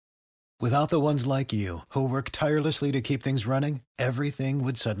Without the ones like you, who work tirelessly to keep things running, everything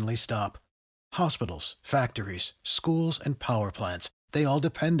would suddenly stop. Hospitals, factories, schools, and power plants, they all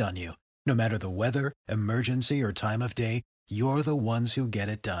depend on you. No matter the weather, emergency, or time of day, you're the ones who get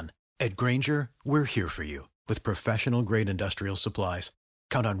it done. At Grainger, we're here for you with professional-grade industrial supplies.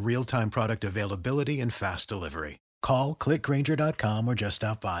 Count on real-time product availability and fast delivery. Call, click Grainger.com, or just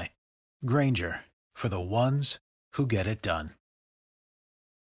stop by. Grainger, for the ones who get it done.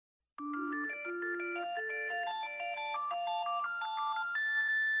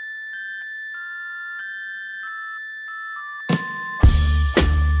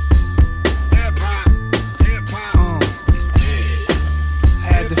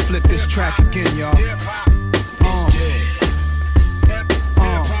 Flip this track again, y'all.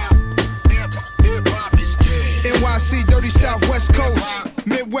 NYC, dirty Southwest Coast,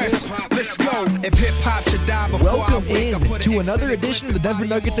 Midwest, let's go. If hip hop should die before welcome in to another edition of the Denver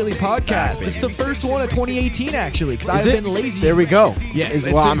Nuggets Daily Podcast. It's the first one of 2018, actually, because I've been lazy. There we go. Yes.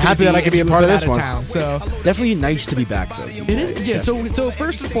 Well, I'm happy that I could be a part of this one. Town, so definitely nice to be back, though. It is. Yeah. So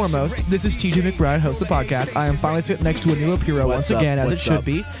first and foremost, this is T.J. McBride, host of the podcast. I am finally sitting next to Aniello Piro once again, as it should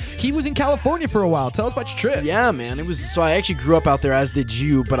be. He was in California for a while. Tell us about your trip. Yeah, man. It was. So I actually grew up out there, as did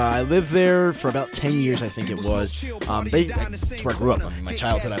you, but I lived there for about 10 years, I think it was. That's where I grew up. I mean, my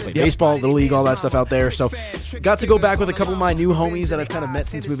childhood, I played baseball, Little League, all that stuff out there. So got to go back with a couple of my new homies that I've kind of met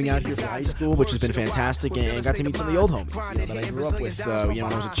since moving out here for high school, which has been fantastic, and got to meet some of the old homies that I grew up with when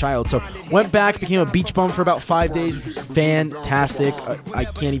I was a child. So went back, became a beach bum for about 5 days, which was fantastic. I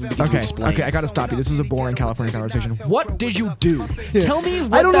can't even begin to explain. Okay, I got to stop you. This is a boring California conversation. What did you do? Tell me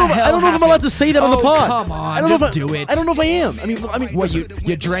what I don't know if I'm allowed to say that on the pod. Come on, I don't know if do it. I don't know if I am. I mean, what,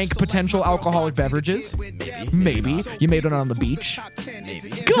 you drank potential alcoholic beverages? Maybe. You made it on the beach? Maybe.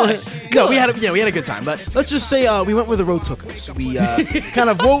 Good. No, we had a good time. But let's just say we went where the road took us. We kind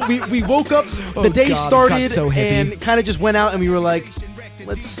of woke up. The day started and kind of just went out, and we were like,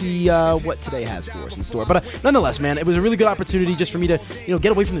 let's see what today has for us in store. But nonetheless, man, it was a really good opportunity just for me to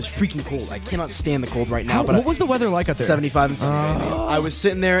get away from this freaking cold. I cannot stand the cold right now. What was the weather like out there? 75 and 70. I was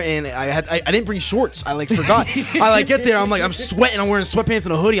sitting there and I didn't bring shorts. I forgot. I get there. I'm sweating. I'm wearing sweatpants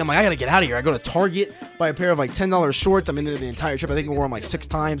and a hoodie. I'm like, I gotta get out of here. I go to Target, buy a pair of $10 shorts. I'm in there the entire trip. I think I wore them 6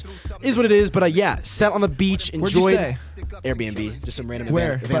 times. Is what it is. But sat on the beach, enjoyed. Where'd you stay? Airbnb, just some random.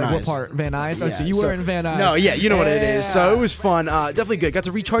 Where? Van Nuys. What part? Van Nuys? Yeah, I see you were in Van Nuys. No, you know what it is. So it was fun. Definitely good. Got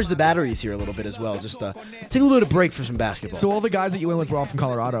to recharge the batteries here a little bit as well. Just take a little bit of break for some basketball. So all the guys that you went with were all from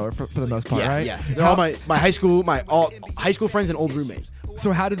Colorado, for the most part, right? Yeah. They're all my high school high school friends and old roommate.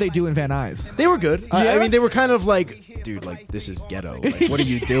 So how did they do in Van Nuys? They were good. I mean, they were kind of like, dude, this is ghetto. What are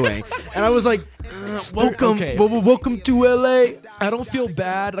you doing? And I was like, welcome to LA. I don't feel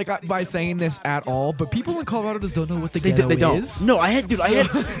bad by saying this at all, but people in Colorado just don't know what the ghetto is. No, I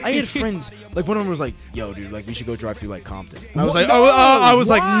had friends. One of them was like, yo, dude, we should go drive through Compton. And I was like, I was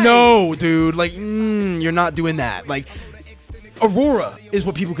like, no, dude, you're not doing that. Aurora is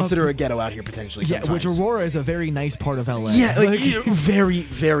what people consider a ghetto out here potentially. Yeah, which Aurora is a very nice part of LA. Yeah, very,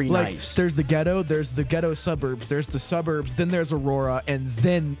 very nice. There's the ghetto suburbs, there's the suburbs, then there's Aurora, and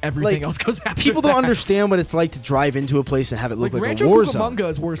then everything else goes after people that. Don't understand what it's like to drive into a place and have it look like Rancho a war zone. Cucamonga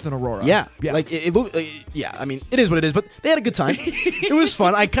is worse than Aurora. Yeah. It looked. I mean, it is what it is. But they had a good time. It was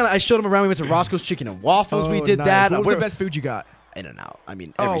fun. I showed them around. We went to Roscoe's Chicken and Waffles. We did nice. that. What was the best food you got? In-N-Out. I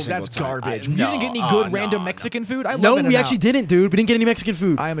mean, every single that's time. garbage. You didn't get any good random Mexican food? I love No, In-N-Out. we actually didn't, dude. We didn't get any Mexican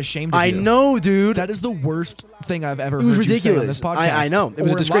food. I am ashamed of you. I know, dude. That is the worst thing I've ever heard you say. It was ridiculous On this podcast. I know. It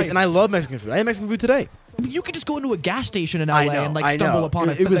was a disgrace. And I love Mexican food. I had Mexican food today. You could just go into a gas station in LA and stumble upon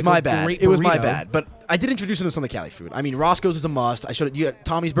it was my bad. Great it was my burrito. bad. But I did introduce them to some of the Cali food. I mean, Roscoe's is a must. I showed it. You got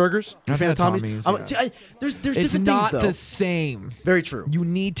Tommy's Burgers? You a fan of Tommy's? Yeah. There's it's different things, not though. the same. Very true. You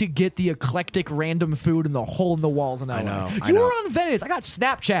need to get the eclectic random food in the hole in the walls in LA. I know. You were on Venice. I got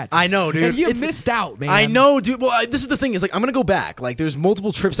Snapchats. I know, dude. And you missed out, man. I know, dude. Well, this is the thing. Is I'm gonna go back. There's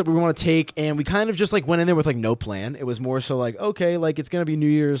multiple trips that we want to take, and we kind of just went in there with no plan. It was more so okay, it's gonna be New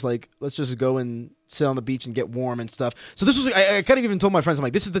Year's. Let's just go and sit on the beach and get warm and stuff. So this was, I kind of even told my friends, I'm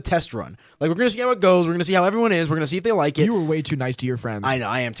like, this is the test run. We're going to see how it goes. We're going to see how everyone is. We're going to see if they like it. You were way too nice to your friends. I know.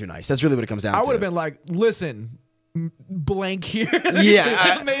 I am too nice. That's really what it comes down to. I would have been like, listen, blank here. Yeah.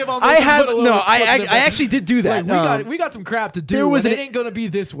 I actually did do that. We got some crap to do. It ain't going to be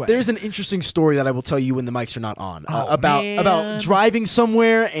this way. There's an interesting story that I will tell you when the mics are not on about driving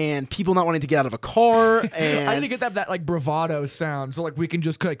somewhere and people not wanting to get out of a car. And I need to get that bravado sound so we can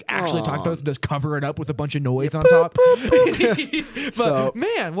just actually talk about it and just cover it up with a bunch of noise on top. But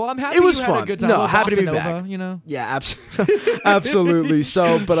man, well, I'm happy it was you fun. had a good time. No, happy to be Nova, back. Yeah, absolutely.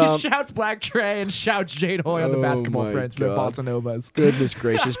 So, but he shouts Black Trey and shouts Jade Hoy on the basketball basketball friends from Bossa Novas. Goodness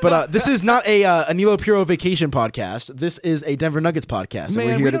gracious. But this is not a Aniello Piro vacation podcast. This is a Denver Nuggets podcast.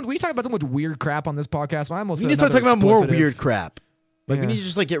 Man, we talk about so much weird crap on this podcast. I almost we need to start talking about more weird crap. Like Yeah. we need to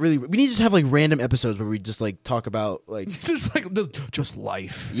just like get really. We need to just have like random episodes where we just like talk about like just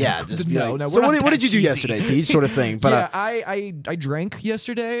life. yeah, just be No, like. no, So we're not what did you do that yesterday, cheesy. Teach? Sort of thing. But yeah, I drank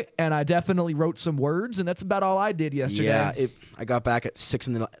yesterday, and I definitely wrote some words, and that's about all I did yesterday. yeah, I got back at 6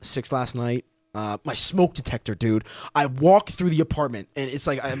 last night. My smoke detector, dude. I walk through the apartment, and it's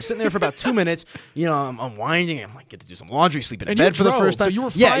like I'm sitting there for about 2 minutes. You know, I'm unwinding. I'm like, get to do some laundry, sleep in And bed you for the first drove, time. so you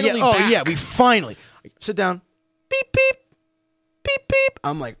were yeah. finally Oh, back. yeah. We finally sit down. Beep beep. Beep, beep.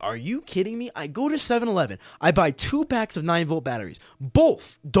 I'm like, are you kidding me? I go to 7-Eleven. I buy 2 packs of 9-volt batteries.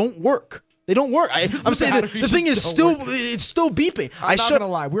 Both don't work. They don't work. I'm saying the thing is it's still beeping. I'm not gonna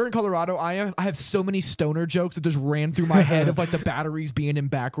lie. We're in Colorado. I have so many stoner jokes that just ran through my head of like the batteries being in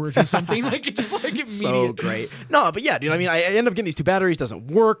backwards or something. Like it's just like immediate. So great. No, but yeah, dude. I mean, I end up getting these 2 batteries. Doesn't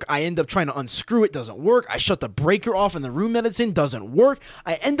work. I end up trying to unscrew it. Doesn't work. I shut the breaker off in the room that it's in. Doesn't work.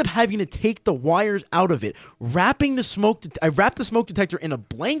 I end up having to take the wires out of it, I wrap the smoke detector in a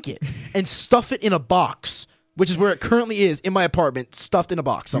blanket and stuff it in a box. Which is where it currently is in my apartment, stuffed in a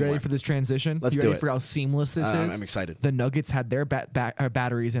box somewhere. You ready for this transition? Let's you do ready it. for how seamless this is? I'm excited. The Nuggets had their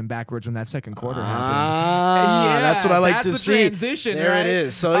batteries in backwards when that second quarter happened. Yeah, that's what I like to the see. Transition, there right? it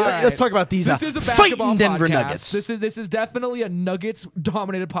is. So All let's talk about these This is a basketball fighting Denver podcast. Nuggets. This is definitely a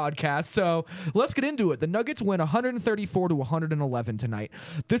Nuggets-dominated podcast. So let's get into it. The Nuggets win 134-111 tonight.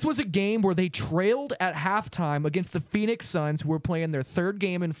 This was a game where they trailed at halftime against the Phoenix Suns, who were playing their 3rd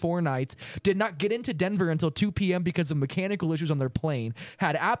game in 4 nights. Did not get into Denver until 2 p.m. because of mechanical issues on their plane.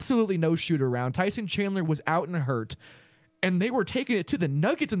 Had absolutely no shoot around. Tyson Chandler was out and hurt. And they were taking it to the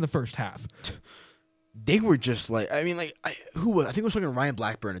Nuggets in the first half. They were just like, I mean, like, I think I was talking to Ryan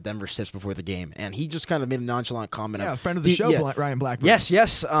Blackburn at Denver Stiffs before the game, and he just kind of made a nonchalant comment. Yeah, a friend of the show, Ryan Blackburn.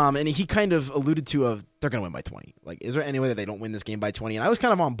 Yes. And he kind of alluded to they're going to win by 20. Like, is there any way that they don't win this game by 20? And I was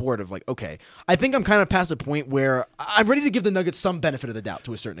kind of on board of like, okay, I think I'm kind of past the point where I'm ready to give the Nuggets some benefit of the doubt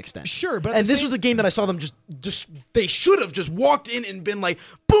to a certain extent. Sure, but and this was a game that I saw them just they should have just walked in and been like,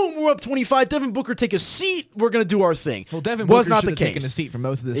 boom, we're up 25. Devin Booker, take a seat. We're going to do our thing. Well, Devin was Booker not should the have case. taken a seat for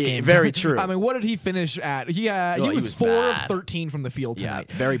most of this game. Very true. I mean, what did he finish at? He was 4 of 13 from the field tonight.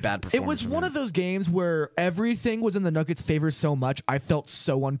 Yeah, very bad performance. It was one of those games where everything was in the Nuggets' favor so much, I felt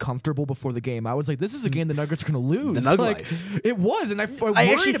so uncomfortable before the game. I was like, this is a game the Nuggets are going to lose. The Nug like, life. It was, and I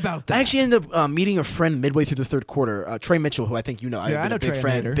worried about that. I actually ended up meeting a friend midway through the 3rd quarter, Trey Mitchell, who I think you know. Yeah, I know I've been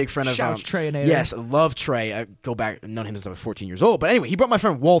Trey big friend of. Shouts Trey Nader. Yes, I love Trey. I go back, I've known him since I was 14 years old. But anyway, he brought my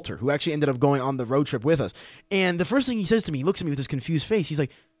friend Walter, who actually ended up going on the road trip with us. And the first thing he says to me, he looks at me with this confused face. He's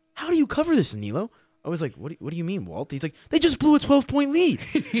like, "How do you cover this, Aniello?" I was like, what do you mean, Walt? He's like, they just blew a 12-point lead.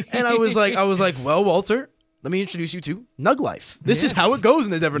 And I was like, well, Walter, let me introduce you to Nug Life. This is how it goes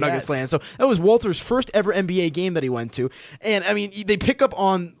in the Denver Nuggets land. So that was Walter's first ever NBA game that he went to. And I mean, they pick up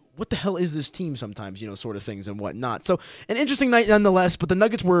on what the hell is this team sometimes, sort of things and whatnot. So an interesting night nonetheless, but the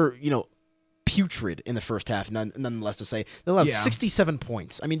Nuggets were, putrid in the first half, nonetheless to say. They allowed 67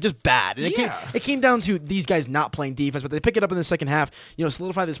 points. I mean, just bad. And it came down to these guys not playing defense, but they pick it up in the second half,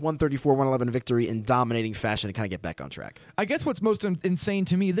 solidify this 134-111 victory in dominating fashion and kind of get back on track. I guess what's most insane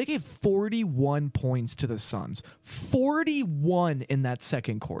to me, they gave 41 points to the Suns. 41 in that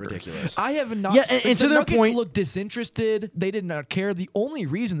second quarter. Ridiculous. I have not. Yeah, and to their Nuggets point, looked disinterested. They did not care. The only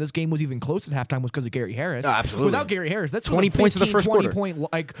reason this game was even close at halftime was because of Gary Harris. Absolutely. Without Gary Harris, that's 20 points in the first quarter.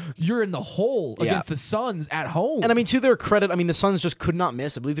 Like you're in the hole against the Suns at home. And I mean, to their credit, the Suns just could not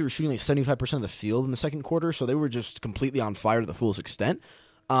miss. I believe they were shooting like 75% of the field in the second quarter, so they were just completely on fire to the fullest extent.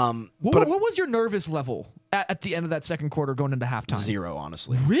 What was your nervous level at the end of that second quarter going into halftime? 0,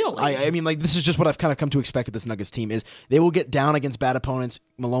 honestly. Really? I mean, this is just what I've kind of come to expect with this Nuggets team is they will get down against bad opponents.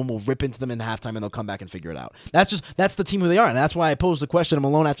 Malone will rip into them in halftime, and they'll come back and figure it out. That's the team who they are, and that's why I posed the question to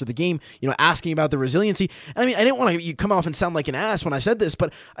Malone after the game, asking about the resiliency. And I mean, I didn't want to come off and sound like an ass when I said this,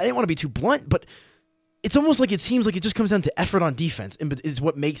 but I didn't want to be too blunt, but it's almost like it seems like it just comes down to effort on defense is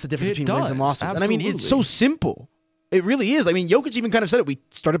what makes the difference between wins and losses. Absolutely. And I mean, it's so simple. It really is. I mean, Jokic even kind of said it. We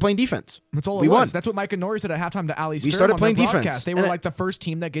started playing defense. That's all we was. won. That's what Mike and Nori said at halftime to Ali Stern. We started playing on their defense. Broadcast. They were like the first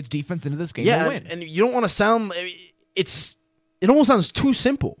team that gets defense into this game to win. And you don't want to sound. It almost sounds too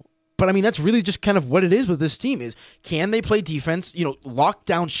simple. But I mean, that's really just kind of what it is with this team is can they play defense, lock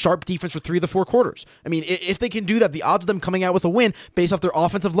down sharp defense for 3 of the 4 quarters? I mean, if they can do that, the odds of them coming out with a win based off their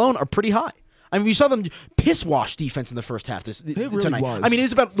offensive loan are pretty high. I mean, we saw them piss wash defense in the first half tonight. Was. I mean, it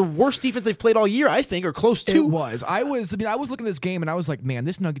was about the worst defense they've played all year, I think, or close to. It was. I was looking at this game and I was like, man,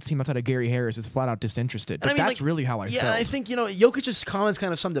 this Nuggets team outside of Gary Harris is flat out disinterested. But that's really how I felt. Yeah, I think, Jokic's comments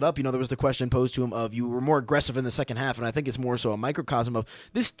kind of summed it up. There was the question posed to him of you were more aggressive in the second half, and I think it's more so a microcosm of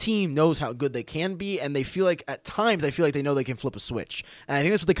this team knows how good they can be, and they feel like at times they know they can flip a switch. And I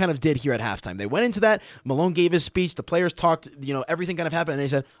think that's what they kind of did here at halftime. They went into that, Malone gave his speech, the players talked, everything kind of happened, and they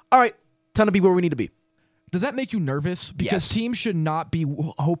said, all right, time to be where we need to be. Does that make you nervous? Because teams should not be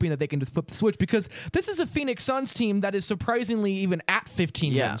hoping that they can just flip the switch, because this is a Phoenix Suns team that is surprisingly even at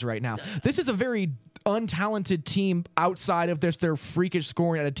 15 wins right now. This is a very untalented team outside of their freakish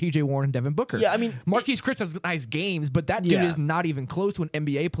scoring out of T.J. Warren and Devin Booker. Yeah, I mean, Marquise Chris has nice games, but that dude is not even close to an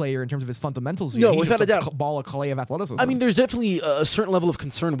NBA player in terms of his fundamentals. No, He's without a doubt. Ball of clay of athleticism. I mean, there's definitely a certain level of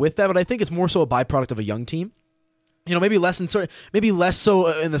concern with that, but I think it's more so a byproduct of a young team. Maybe less so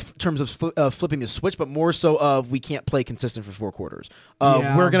in the terms of flipping the switch, but more so of we can't play consistent for 4 quarters.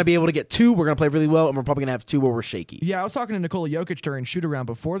 We're going to be able to get 2, we're going to play really well, and we're probably going to have 2 where we're shaky. Yeah, I was talking to Nikola Jokic during shoot-around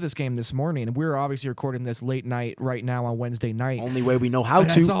before this game this morning, and we're obviously recording this late night right now on Wednesday night. Only way we know how to.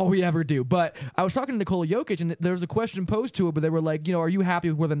 That's all we ever do. But I was talking to Nikola Jokic, and there was a question posed to him, but they were like, are you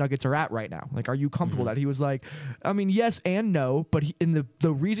happy with where the Nuggets are at right now? Like, are you comfortable with that? He was like, I mean, yes and no, but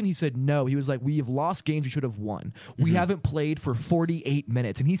the reason he said no, he was like, we have lost games we should have won. We haven't played for 48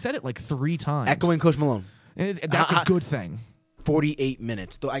 minutes, and he said it like 3 times. Echoing Coach Malone. And that's a good thing. 48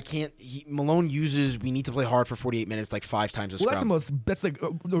 minutes. Though Malone uses we need to play hard for 48 minutes like 5 times a scrum. That's the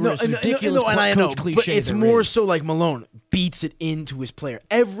most ridiculous coach cliche. But it's more so like Malone beats it into his player.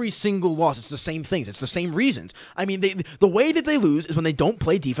 Every single loss, it's the same things. It's the same reasons. I mean, the way that they lose is when they don't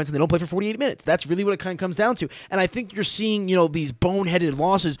play defense and they don't play for 48 minutes. That's really what it kind of comes down to. And I think you're seeing, these boneheaded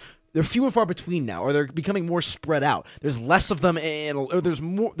losses. They're few and far between now, or they're becoming more spread out. There's less of them, or there's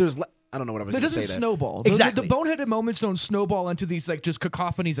more. I don't know what I was going to say. It doesn't snowball. Exactly. The boneheaded moments don't snowball into these just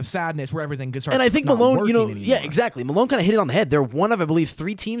cacophonies of sadness where everything gets. And I think Malone, exactly. Malone kind of hit it on the head. They're one of, I believe,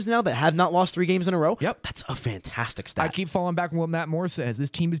 3 teams now that have not lost 3 games in a row. Yep, that's a fantastic stat. I keep falling back on what Matt Moore says. This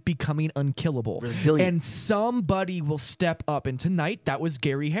team is becoming unkillable, resilient, and somebody will step up. And tonight, that was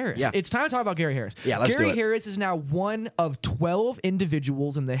Gary Harris. Yeah. It's time to talk about Gary Harris. Yeah, let's do it. Gary Harris is now one of 12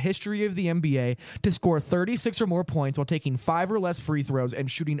 individuals in the history of the NBA to score 36 or more points while taking 5 or less free throws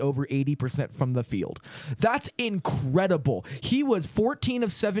and shooting over 80% from the field. That's incredible. He was 14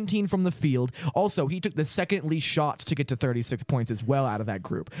 of 17 from the field. Also, he took the second least shots to get to 36 points as well out of that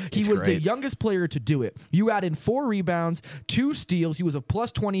group. He was the youngest player to do it. You add in 4 rebounds, 2 steals. He was a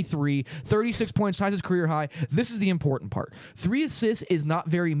plus 23, 36 points, ties his career high. This is the important part. 3 assists is not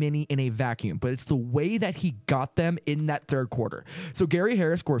very many in a vacuum, but it's the way that he got them in that third quarter. So Gary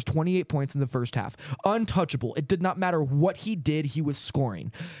Harris scores 28 points in the first half. Untouchable. It did not matter what he did, he was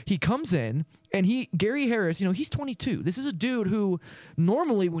scoring. He comes in, and Gary Harris, he's 22. This is a dude who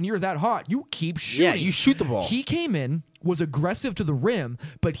normally when you're that hot, you keep shooting. Yeah, you shoot the ball. He came in, was aggressive to the rim,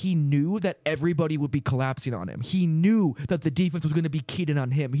 but he knew that everybody would be collapsing on him. He knew that the defense was going to be keyed in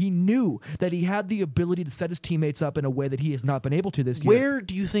on him. He knew that he had the ability to set his teammates up in a way that he has not been able to this year. Where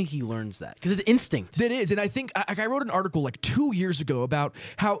do you think he learns that? Because it's instinct. It is, and I think I wrote an article like 2 years ago about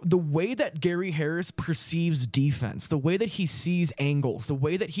how the way that Gary Harris perceives defense, the way that he sees angles, the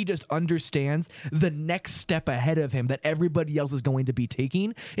way that he just understands the next step ahead of him that everybody else is going to be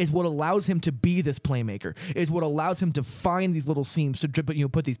taking is what allows him to be this playmaker, is what allows him to find these little seams to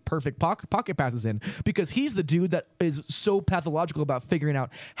put these perfect pocket passes in, because he's the dude that is so pathological about figuring out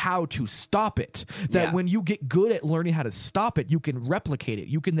how to stop it that when you get good at learning how to stop it, you can replicate it.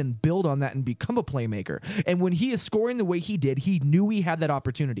 You can then build on that and become a playmaker. And when he is scoring the way he did, he knew he had that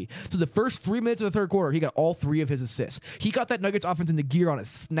opportunity. So the first 3 minutes of the third quarter, he got all 3 of his assists. He got that Nuggets offense into gear on a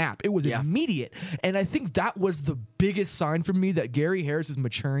snap. It was immediate. And I think that was the biggest sign for me that Gary Harris is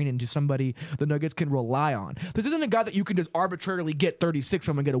maturing into somebody the Nuggets can rely on. This isn't a guy that you can just arbitrarily get 36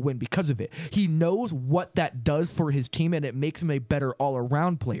 from and get a win because of it. He knows what that does for his team, and it makes him a better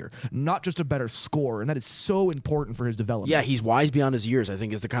all-around player, not just a better scorer. And that is so important for his development. Yeah, he's wise beyond his years, I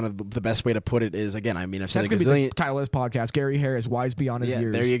think is the kind of the best way to put it is, again, I mean, I've said That's going to be the title of this podcast. Gary Harris, wise beyond his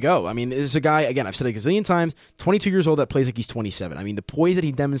years. There you go. I mean, this is a guy, again, I've said it a gazillion times, 22 years old that plays like he's 27. I mean, the poise that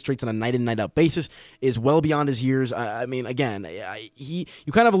he demonstrates on a night-in, night-out basis is well beyond his years. I mean, again, you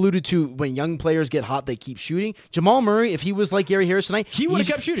kind of alluded to when young players get hot, they keep shooting. Jamal Murray, if he was like Gary Harris tonight, he would have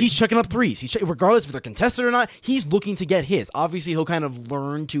kept shooting. He's checking up threes. Regardless if they're contested or not, he's looking to get his. Obviously, he'll kind of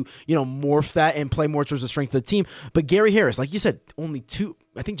learn to, morph that and play more towards the strength of the team. But Gary Harris, like you said, only 2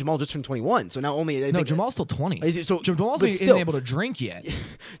 I think Jamal just turned 21. So now only I think, Jamal's still 20. So Jamal's isn't able to drink yet.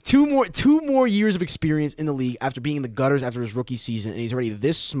 two more years of experience in the league after being in the gutters after his rookie season, and he's already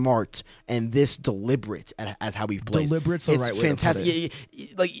this smart and this deliberate as how he plays. Deliberate's the right way to put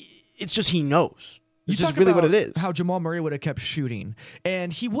it. Like it's just he knows. You It's talk just really about what it is. how Jamal Murray would have kept shooting,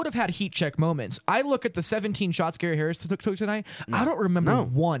 and he would have had heat check moments. I look at the 17 shots Gary Harris took tonight. I don't remember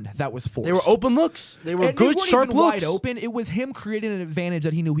one that was forced. They were open looks. They were good, sharp even looks. Wide open. It was him creating an advantage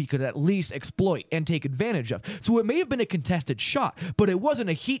that he knew he could at least exploit and take advantage of. So it may have been a contested shot, but it wasn't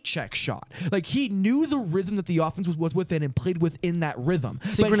a heat check shot. Like he knew the rhythm that the offense was within and played within that rhythm.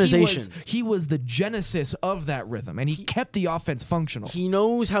 Synchronization. But he was the genesis of that rhythm, and he kept the offense functional. He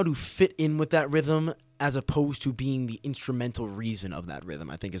knows how to fit in with that rhythm as opposed to being the instrumental reason of that rhythm,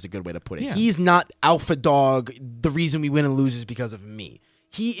 I think is a good way to put it. Yeah. He's not alpha dog, the reason we win and lose is because of me.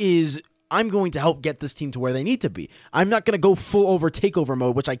 He is, I'm going to help get this team to where they need to be. I'm not going to go full takeover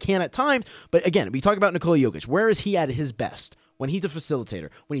mode, which I can at times, but again, we talk about Nikola Jokic. Where is he at his best? When he's a facilitator,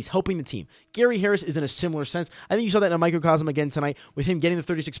 when he's helping the team. Gary Harris is in a similar sense. I think you saw that in a microcosm again tonight with him getting the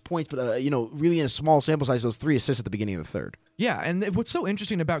 36 points, but really in a small sample size, those 3 assists at the beginning of the third. Yeah, and what's so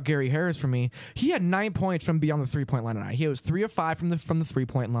interesting about Gary Harris for me, he had 9 points from beyond the 3-point line tonight. He was 3 of 5 from the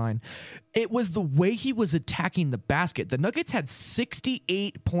 3-point line. It was the way he was attacking the basket. The Nuggets had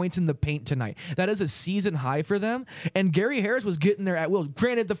 68 points in the paint tonight. That is a season high for them. And Gary Harris was getting there at will.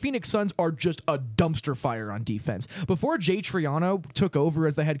 Granted, the Phoenix Suns are just a dumpster fire on defense. Before Jay Triano took over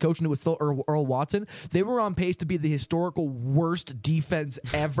as the head coach and it was still Earl Watson, they were on pace to be the historical worst defense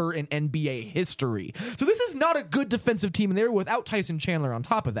ever in NBA history. So this is not a good defensive team, and they were without Tyson Chandler on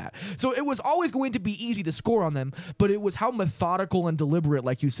top of that. So it was always going to be easy to score on them, but it was how methodical and deliberate,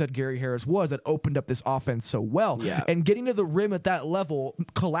 like you said, Gary Harris was, that opened up this offense so well. Yeah. And getting to the rim at that level,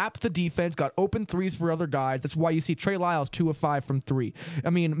 collapsed the defense, got open threes for other guys. That's why you see Trey Lyles 2 of 5 from 3. I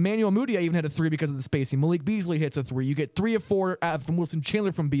mean, Manuel Mudiay even had a 3 because of the spacing. Malik Beasley hits a 3. You get 3 of 4 from Wilson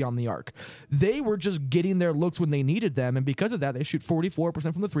Chandler from beyond the arc. They were just getting their looks when they needed them, and because of that, they shoot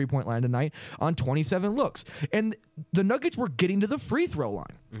 44% from the 3-point line tonight on 27 looks. And the Nuggets were getting to the free throw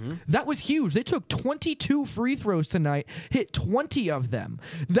line. Mm-hmm. That was huge. They took 22 free throws tonight, hit 20 of them.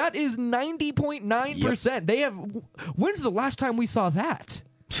 That is 90.9%. Yep. They have. When's the last time we saw that?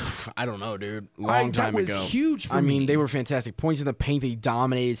 I don't know, dude. Long time ago. That was huge for me. I mean, they were fantastic. Points in the paint, they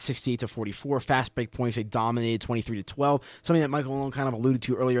dominated 68-44. Fast break points, they dominated 23-12. Something that Michael Malone kind of alluded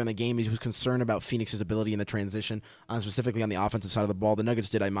to earlier in the game. He was concerned about Phoenix's ability in the transition, specifically on the offensive side of the ball. The Nuggets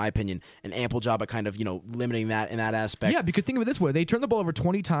did, in my opinion, an ample job at kind of, limiting that in that aspect. Yeah, because think of it this way. They turn the ball over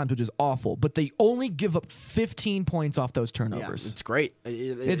 20 times, which is awful, but they only give up 15 points off those turnovers. Yeah, it's great.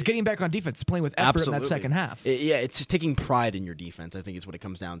 It's getting back on defense. It's playing with effort in that second half. It's taking pride in your defense, I think is what it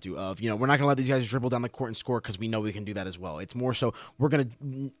comes down to. We're not going to let these guys dribble down the court and score because we know we can do that as well. It's more so we're going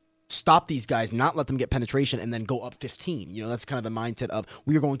to stop these guys, not let them get penetration, and then go up 15. That's kind of the mindset of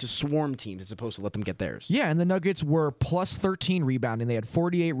we are going to swarm teams as opposed to let them get theirs. Yeah, and the Nuggets were plus 13 rebounding. They had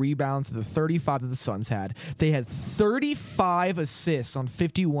 48 rebounds to the 35 that the Suns had. They had 35 assists on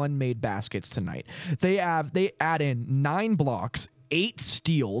 51 made baskets tonight. They add in 9 blocks, 8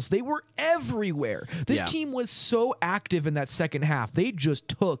 steals. They were everywhere. This team was so active in that second half. They just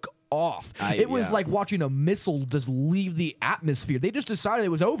took off. It was like watching a missile just leave the atmosphere. They just decided it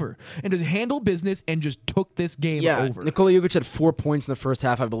was over and just handled business and just took this game over. Nikola Jokic had 4 points in the first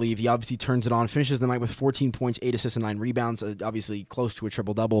half, I believe. He obviously turns it on, finishes the night with 14 points, 8 assists, and 9 rebounds. Obviously close to a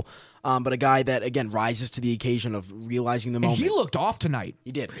triple-double. But a guy that, again, rises to the occasion of realizing the moment. He looked off tonight.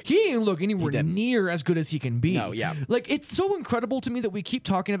 He did. He didn't look anywhere near as good as he can be. No, yeah. Like, it's so incredible to me that we keep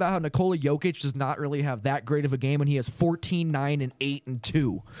talking about how Nikola Jokic does not really have that great of a game, and he has 14, 9, and 8, and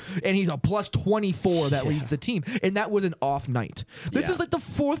 2. And he's a plus 24 that leads the team. And that was an off night. This is like the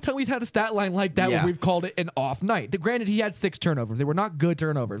 4th time we've had a stat line like that where we've called it an off night. Granted, he had 6 turnovers. They were not good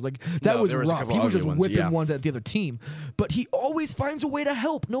turnovers. Like, that was rough. He was just whipping ones at the other team. But he always finds a way to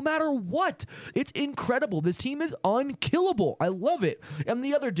help, no matter what. It's incredible. This team is unkillable. I love it. And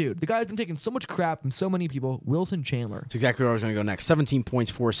the other dude, the guy's been taking so much crap from so many people, Wilson Chandler. That's exactly where I was going to go next. 17 points,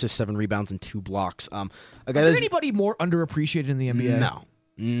 4 assists, 7 rebounds, and 2 blocks. Is there anybody more underappreciated in the NBA? No.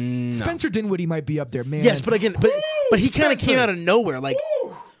 Spencer Dinwiddie might be up there, man. Yes, but again, but he kind of came out of nowhere. Like,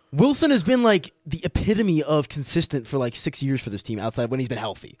 Wilson has been like the epitome of consistent for like 6 years for this team outside when he's been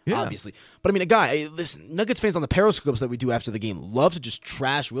healthy, obviously. But I mean, a guy, listen, Nuggets fans on the Periscopes that we do after the game love to just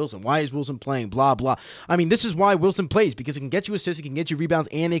trash Wilson. Why is Wilson playing? Blah, blah. I mean, this is why Wilson plays, because he can get you assists, he can get you rebounds,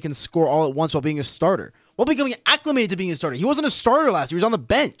 and he can score all at once while being a starter. while becoming acclimated to being a starter. He wasn't a starter last year. He was on the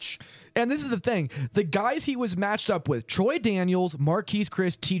bench. And this is the thing. The guys he was matched up with, Troy Daniels, Marquise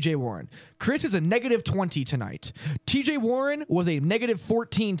Chris, T.J. Warren. Chris is a -20 tonight. T.J. Warren was a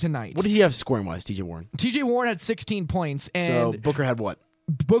 -14 tonight. What did he have scoring-wise, T.J. Warren? T.J. Warren had 16 points. And so Booker had what?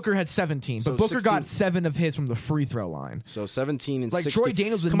 Booker had 17, So but Booker 16. got 7 of his from the free throw line. So 17 and Like 16. Troy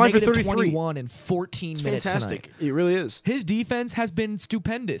Daniels was Combined for negative 33. 21 in 14 It's minutes fantastic. tonight. It really is. His defense has been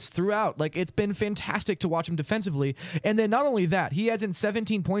stupendous throughout. Like, it's been fantastic to watch him defensively. And then not only that, he has in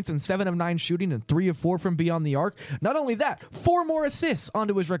 17 points and 7 of 9 shooting and 3 of 4 from beyond the arc. Not only that, 4 more assists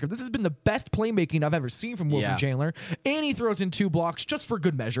onto his record. This has been the best playmaking I've ever seen from Wilson Chandler. And he throws in 2 blocks just for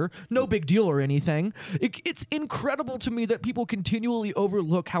good measure. No big deal or anything. It's incredible to me that people continually overlook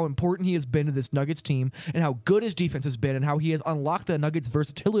how important he has been to this Nuggets team and how good his defense has been and how he has unlocked the Nuggets'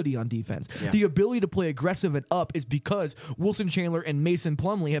 versatility on defense. Yeah. The ability to play aggressive and up is because Wilson Chandler and Mason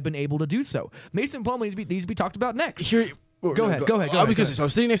Plumlee have been able to do so. Mason Plumlee needs to be talked about next. Go ahead. I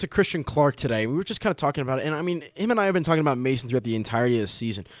was sitting next to Christian Clark today. We were just kind of talking about it. And I mean, him and I have been talking about Mason throughout the entirety of the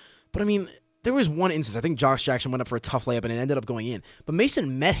season. But I mean, there was one instance. I think Josh Jackson went up for a tough layup and it ended up going in. But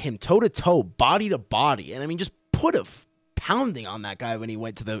Mason met him toe to toe, body to body. And I mean, just put a pounding on that guy when he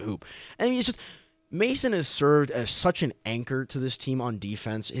went to the hoop. I mean, it's just Mason has served as such an anchor to this team on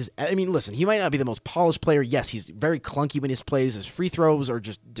defense. Listen, he might not be the most polished player. Yes, he's very clunky when he plays. His free throws are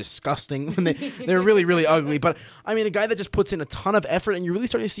just disgusting when they're really, really ugly. But I mean, a guy that just puts in a ton of effort, and you're really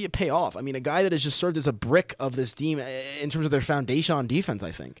starting to see it pay off. I mean, a guy that has just served as a brick of this team in terms of their foundation on defense,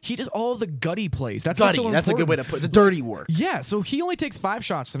 I think. He does all the gutty plays. That's gutty. So that's a good way to put it. The dirty work. Yeah, so he only takes 5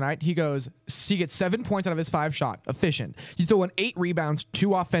 shots tonight. He gets 7 points out of his 5 shot. Efficient. You throw in 8 rebounds,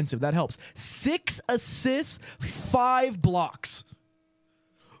 2 offensive. That helps. 6 assists, 5 blocks.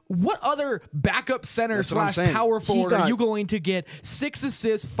 What other backup center / power forward are you going to get 6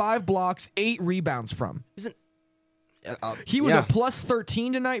 assists, 5 blocks, 8 rebounds from? He was a plus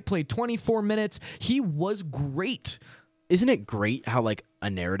 13 tonight, played 24 minutes. He was great. Isn't it great how, like, a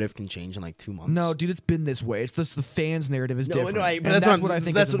narrative can change in, like, 2 months? No, dude, it's been this way. It's just the fans' narrative is different. But that's what I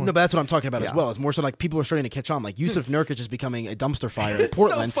think. That's what I'm talking about as well. It's more so, like, people are starting to catch on. Like, Yusuf Nurkic is becoming a dumpster fire in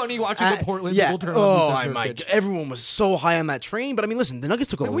Portland. It's so funny watching the Portland people turn on Yusuf Nurkic. Everyone was so high on that train. But, I mean, listen, the Nuggets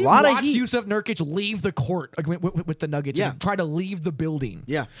took a lot of heat. We watched Yusuf Nurkic leave the court with the Nuggets and try to leave the building.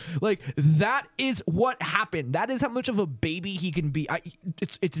 Yeah. Like, that is what happened. That is how much of a baby he can be.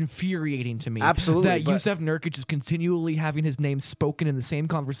 It's infuriating to me. Absolutely. That Yusuf Nurkic is continually having his name spoken in the same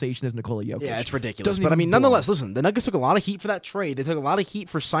conversation as Nikola Jokic. Yeah, it's ridiculous. But I mean, nonetheless, listen, the Nuggets took a lot of heat for that trade. They took a lot of heat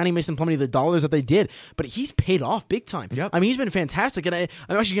for signing Mason Plumlee the dollars that they did. But he's paid off big time. Yep. I mean, he's been fantastic. And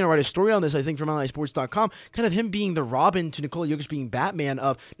I'm actually going to write a story on this, I think, from LASports.com, kind of him being the Robin to Nikola Jokic being Batman.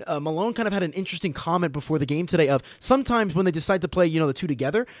 Of Malone kind of had an interesting comment before the game today of sometimes when they decide to play, the two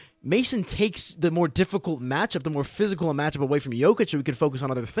together, Mason takes the more difficult matchup, the more physical matchup away from Jokic so we can focus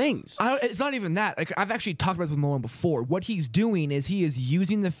on other things. It's not even that. Like, I've actually talked about this with Malone before. What he's doing is he is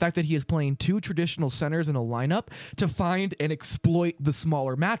using the fact that he is playing 2 traditional centers in a lineup to find and exploit the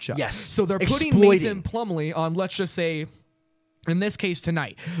smaller matchup. Yes. So they're putting Mason Plumlee on, let's just say, in this case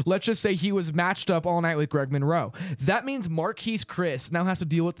tonight, let's just say he was matched up all night with Greg Monroe. That means Marquise Chris now has to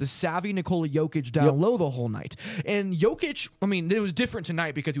deal with the savvy Nikola Jokic down low the whole night. And Jokic, I mean, it was different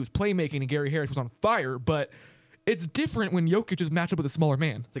tonight because he was playmaking and Gary Harris was on fire, but it's different when Jokic is matched up with a smaller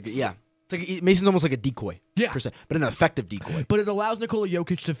man. Mason's almost like a decoy. Yeah. Per se, but an effective decoy. But it allows Nikola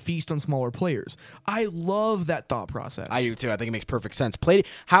Jokic to feast on smaller players. I love that thought process. I do too. I think it makes perfect sense.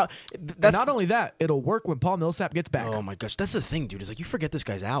 Not only that, it'll work when Paul Millsap gets back. Oh my gosh, that's the thing, dude. Is like you forget this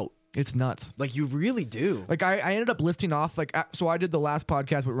guy's out. It's nuts. Like, you really do. Like, I ended up listing off, so I did the last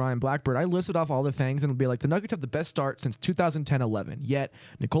podcast with Ryan Blackbird. I listed off all the things and it'll be like, the Nuggets have the best start since 2010-11. Yet,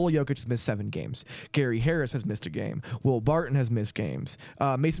 Nikola Jokic has missed 7 games. Gary Harris has missed a game. Will Barton has missed games.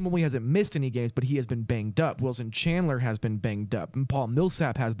 Mason Plumlee hasn't missed any games, but he has been banged up. Wilson Chandler has been banged up. And Paul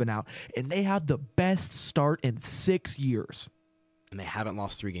Millsap has been out. And they had the best start in 6 years. And they haven't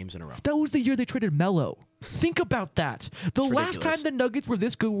lost 3 games in a row. That was the year they traded Melo. Think about that. The last time the Nuggets were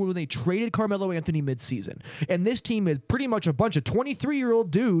this good was when they traded Carmelo Anthony midseason. And this team is pretty much a bunch of 23-year-old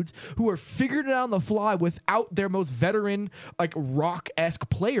dudes who are figuring it out on the fly without their most veteran, like, rock-esque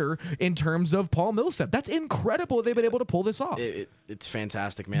player in terms of Paul Millsap. That's incredible they've been able to pull this off. It's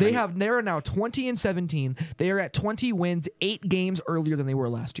fantastic, man. They are now 20-17. They are at 20 wins, 8 games earlier than they were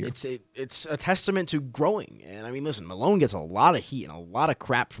last year. It's a testament to growing. And I mean, listen, Malone gets a lot of heat and a lot of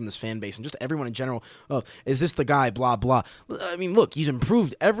crap from this fan base and just everyone in general of, is this the guy, blah, blah. I mean, look, he's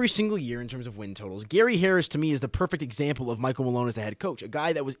improved every single year in terms of win totals. Gary Harris, to me, is the perfect example of Michael Malone as a head coach, a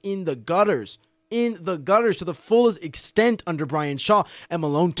guy that was in the gutters in the gutters to the fullest extent under Brian Shaw, and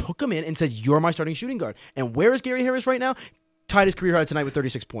Malone took him in and said, "You're my starting shooting guard." And where is Gary Harris right now? Tied his career high tonight with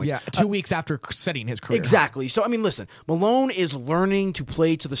 36 points. Yeah, 2 weeks after setting his career Exactly. So, I mean, listen, Malone is learning to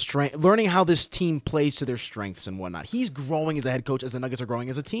play to the strength, learning how this team plays to their strengths and whatnot. He's growing as a head coach as the Nuggets are growing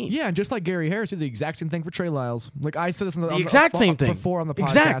as a team. Yeah, and just like Gary Harris did the exact same thing for Trey Lyles. Like I said this on the exact same thing before on the podcast,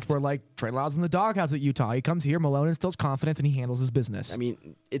 exact. where like Trey Lyles in the doghouse at Utah. He comes here, Malone instills confidence, and he handles his business. I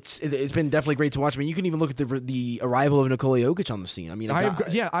mean, it's been definitely great to watch. I mean, you can even look at the arrival of Nikola Jokic on the scene. I mean,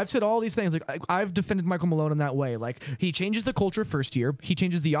 I've said all these things. Like I've defended Michael Malone in that way. Like he changes the culture first year. He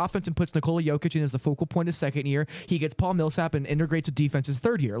changes the offense and puts Nikola Jokic in as the focal point his second year. He gets Paul Millsap and integrates the defense his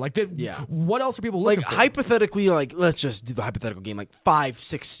third year. Like, what else are people looking for? Hypothetically, like, let's just do the hypothetical game. Like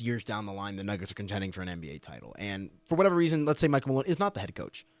 5-6 years down the line, the Nuggets are contending for an NBA title. And for whatever reason, let's say Michael Malone is not the head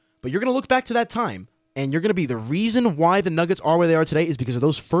coach. But you're going to look back to that time, and you're going to be the reason why the Nuggets are where they are today is because of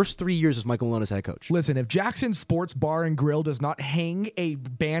those first 3 years as Michael Malone as head coach. Listen, if Jackson Sports Bar and Grill does not hang a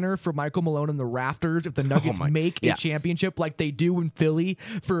banner for Michael Malone in the rafters, if the Nuggets make a championship like they do in Philly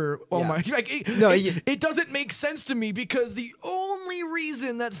it doesn't make sense to me, because the only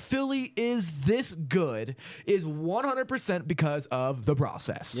reason that Philly is this good is 100% because of the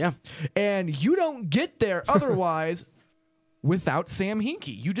process. Yeah. And you don't get there otherwise. Without Sam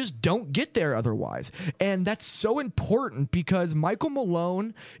Hinkie. You just don't get there otherwise. And that's so important because Michael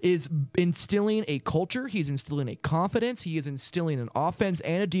Malone is instilling a culture. He's instilling a confidence. He is instilling an offense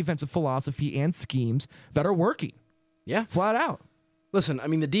and a defensive philosophy and schemes that are working. Yeah. Flat out. Listen, I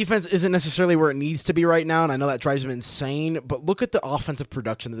mean, the defense isn't necessarily where it needs to be right now, and I know that drives them insane, but look at the offensive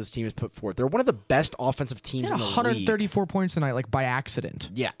production that this team has put forth. They're one of the best offensive teams in the league. 134 points tonight, like by accident.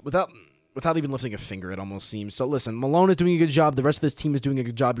 Yeah, without even lifting a finger, it almost seems. So listen, Malone is doing a good job. The rest of this team is doing a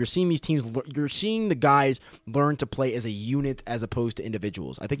good job. You're seeing you're seeing the guys learn to play as a unit as opposed to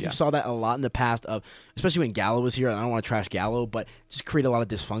individuals. I think you saw that a lot in the past, especially when Gallo was here. And I don't want to trash Gallo, but just create a lot of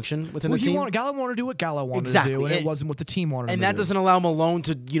dysfunction within the team. Gallo wanted to do what Gallo wanted to do, and it wasn't what the team wanted to do. And that doesn't allow Malone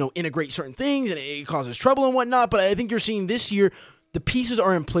to integrate certain things, and it causes trouble and whatnot. But I think you're seeing this year, the pieces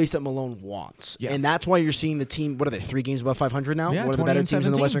are in place that Malone wants. Yeah. And that's why you're seeing the team, what are they, 3 games above 500 now? Yeah, one of the better teams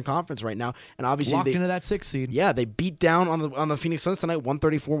in the Western Conference right now. And obviously locked into that 6th seed. Yeah, they beat down on the Phoenix Suns tonight,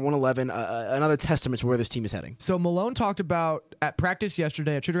 134-111. Another testament to where this team is heading. So Malone talked about at practice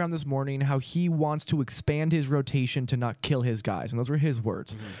yesterday, at shoot-around this morning, how he wants to expand his rotation to not kill his guys. And those were his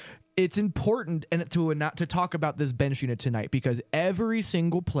words. Mm-hmm. It's important to talk about this bench unit tonight because every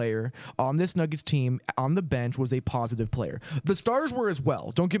single player on this Nuggets team on the bench was a positive player. The stars were as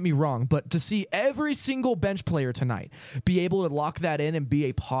well, don't get me wrong, but to see every single bench player tonight be able to lock that in and be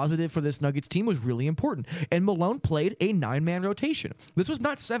a positive for this Nuggets team was really important. And Malone played a 9-man rotation. This was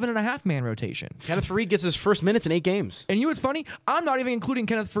not 7.5-man rotation. Kenneth Faried gets his first minutes in 8 games. And you know what's funny? I'm not even including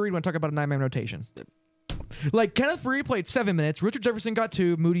Kenneth Faried when I talk about a 9-man rotation. Like, Kenneth Faried played 7 minutes. Richard Jefferson got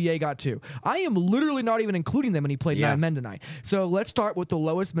 2. Moutier got 2. I am literally not even including them, and he played 9 men tonight. So let's start with the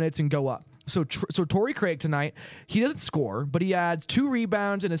lowest minutes and go up. So Torrey Craig tonight, he doesn't score, but he adds 2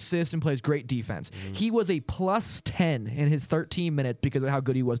 rebounds and assists and plays great defense. Mm-hmm. He was a plus 10 in his 13 minutes because of how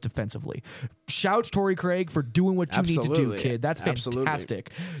good he was defensively. Shouts Torrey Craig for doing what you need to do, kid. That's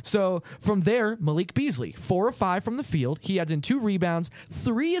fantastic. So from there, Malik Beasley, 4 of 5 from the field. He adds in 2 rebounds,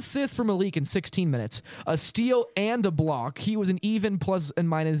 3 assists for Malik in 16 minutes, a steal and a block. He was an even plus and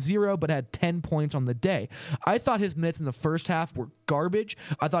minus 0, but had 10 points on the day. I thought his minutes in the first half were garbage.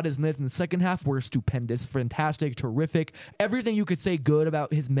 I thought his minutes in the second half were stupendous, fantastic, terrific. Everything you could say good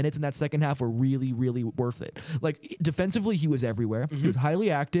about his minutes in that second half were really, really worth it. Like, defensively, he was everywhere. Mm-hmm. He was highly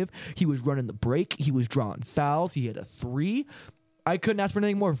active. He was running the break. He was drawing fouls. He hit a 3. I couldn't ask for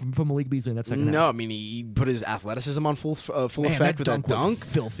anything more from Malik Beasley in that second half. No, I mean, he put his athleticism on full effect with that dunk. Was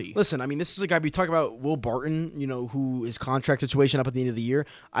filthy. Listen, I mean, this is a guy, we talk about Will Barton, who his contract situation up at the end of the year.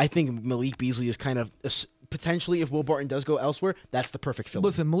 I think Malik Beasley is kind of potentially, if Will Barton does go elsewhere, that's the perfect fill.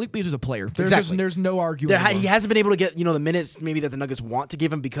 Listen, Malik Beasley's a player. There's no arguing. He hasn't been able to get the minutes maybe that the Nuggets want to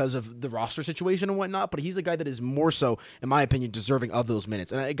give him because of the roster situation and whatnot. But he's a guy that is more so, in my opinion, deserving of those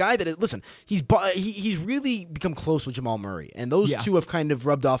minutes. And a guy that he's really become close with Jamal Murray, and those two have kind of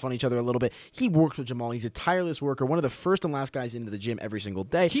rubbed off on each other a little bit. He works with Jamal. He's a tireless worker. One of the first and last guys into the gym every single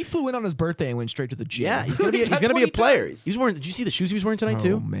day. He flew in on his birthday and went straight to the gym. Yeah, he's gonna be a player. He's wearing. Did you see the shoes he was wearing tonight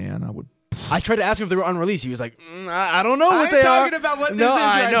too? Oh man, I would. I tried to ask him if they were unreleased. He was like, I don't know what they are. I'm talking about what this is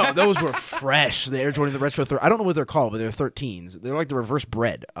right know. now. Those were fresh. The Air Jordan, the Retro 13. I don't know what they're called, but they're 13s. They're like the reverse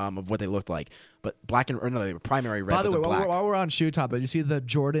bread of what they looked like. But black and they were primary red. By the way, black. while we're on shoe top, did you see the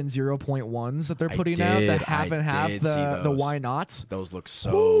Jordan 0.1s that they're putting out? The half and half, the why nots? Those look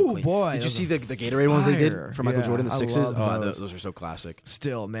so clean. Boy, did you see the Gatorade ones they did for Michael Jordan, the 6s? Those are so classic.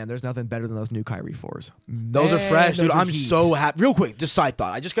 Still, man, there's nothing better than those new Kyrie 4s. Those are fresh, dude. I'm heat. so happy. Real quick, just side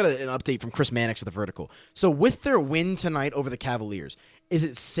thought. I just got an update from Chris Mannix at the Vertical. So with their win tonight over the Cavaliers, is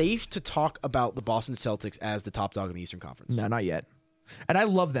it safe to talk about the Boston Celtics as the top dog in the Eastern Conference? No, not yet. And I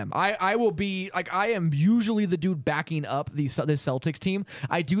love them. I will be like, I am usually the dude backing up this Celtics team.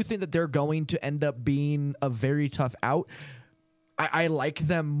 I do think that they're going to end up being a very tough out. I like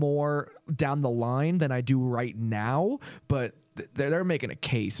them more down the line than I do right now, but they're making a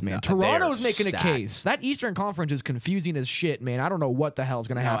case, man. Toronto's making a case. That Eastern Conference is confusing as shit, man. I don't know what the hell is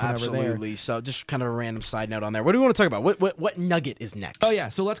going to happen over there. Absolutely. So just kind of a random side note on there. What do we want to talk about? What nugget is next? Oh yeah,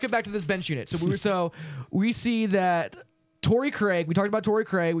 so let's get back to this bench unit. So we see that Torrey Craig, we talked about Torrey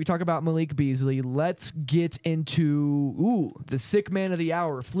Craig, we talked about Malik Beasley. Let's get into the sick man of the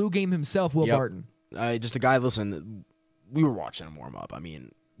hour, flu game himself, Will Barton. Just a guy, listen, we were watching him warm up. I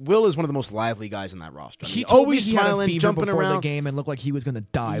mean, Will is one of the most lively guys in that roster. He always told me smiling, he had a fever jumping before around the game and looked like he was going to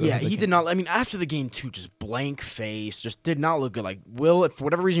die. Yeah, he did not. I mean, after the game too, just blank face, just did not look good. Like, Will, if for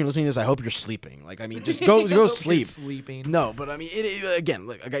whatever reason you're listening to this, I hope you're sleeping. Like, I mean, just go sleep. Sleeping. No, but I mean, again,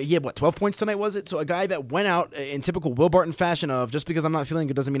 like, a guy, he had 12 points tonight, was it? So a guy that went out in typical Will Barton fashion of just because I'm not feeling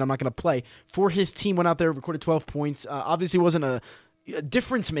good doesn't mean I'm not going to play. For his team, went out there, recorded 12 points. Obviously, wasn't a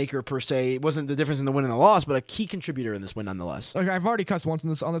difference maker per se. It wasn't the difference in the win and the loss, but a key contributor in this win nonetheless. Okay, I've already cussed once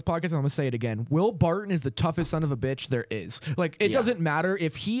on this podcast, and I'm gonna say it again. Will Barton is the toughest son of a bitch there is. Like, it doesn't matter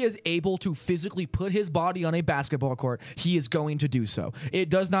if he is able to physically put his body on a basketball court, he is going to do so. It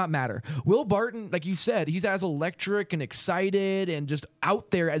does not matter. Will Barton, like you said, he's as electric and excited and just out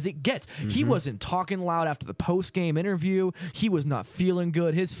there as it gets. Mm-hmm. He wasn't talking loud after the post-game interview. He was not feeling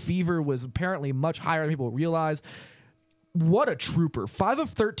good. His fever was apparently much higher than people realize. What a trooper. 5 of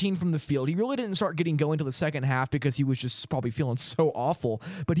 13 from the field. He really didn't start getting going until the second half because he was just probably feeling so awful.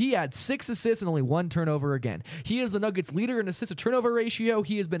 But he had 6 assists and only 1 turnover again. He is the Nuggets' leader in assist-to-turnover ratio.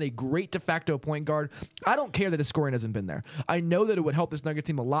 He has been a great de facto point guard. I don't care that his scoring hasn't been there. I know that it would help this Nuggets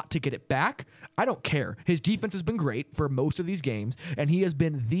team a lot to get it back. I don't care. His defense has been great for most of these games, and he has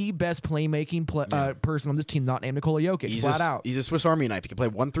been the best playmaking person on this team, not named Nikola Jokic, flat out. He's a Swiss Army knife. He can play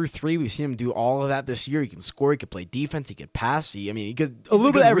 1 through 3. We've seen him do all of that this year. He can score. He can play defense. He could pass. He could a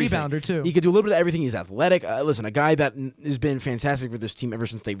little bit of everything. Rebounder too. He could do a little bit of everything. He's athletic. Listen, a guy that has been fantastic for this team ever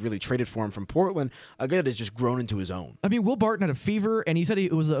since they really traded for him from Portland. A guy that has just grown into his own. I mean, Will Barton had a fever, and he said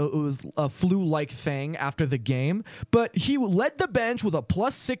it was a flu-like thing after the game. But he led the bench with a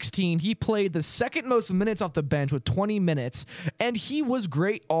plus 16. He played the second most minutes off the bench with 20 minutes, and he was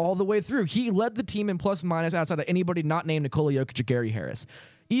great all the way through. He led the team in plus minus outside of anybody not named Nikola Jokic or Gary Harris.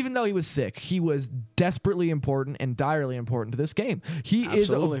 Even though he was sick, he was desperately important and direly important to this game. He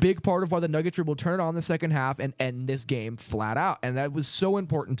is a big part of why the Nuggets were able to turn it on the second half and end this game flat out. And that was so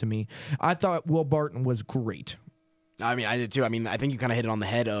important to me. I thought Will Barton was great. I mean, I did too. I mean, I think you kind of hit it on the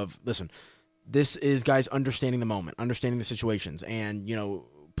head of, listen, this is guys understanding the moment, understanding the situations, and,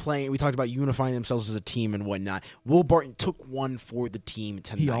 playing. We talked about unifying themselves as a team and whatnot. Will Barton took one for the team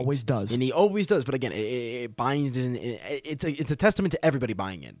tonight. He always does, and he always does. But again, it binds in. It's a testament to everybody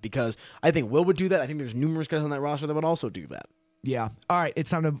buying in, because I think Will would do that. I think there's numerous guys on that roster that would also do that. Yeah. All right,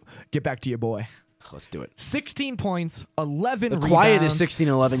 it's time to get back to your boy. Let's do it. 16 points, 11 rebounds. The quietest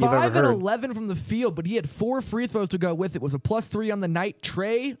 16-11 you've ever heard. 5 and 11 from the field, but he had 4 free throws to go with it. Was a plus 3 on the night.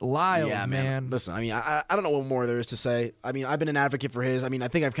 Trey Lyles, yeah, man. Listen, I mean, I don't know what more there is to say. I mean, I've been an advocate for his. I mean, I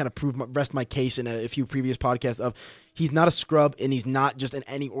think I've kind of rest my case in a few previous podcasts of he's not a scrub and he's not just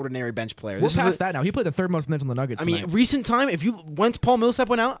any ordinary bench player. We're past that now. He played the third most minutes on the Nuggets tonight. I mean, recent time, if Paul Millsap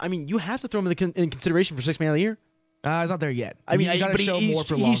went out, I mean, you have to throw him in consideration for 6th man of the year. He's not there yet. I mean,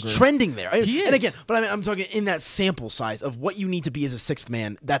 he's trending there. He is. And again, but I'm talking in that sample size of what you need to be as a 6th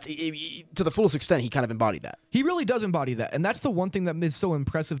man. That's to the fullest extent, he kind of embodied that. He really does embody that, and that's the one thing that is so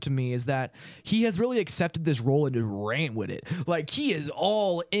impressive to me is that he has really accepted this role and just ran with it. Like, he is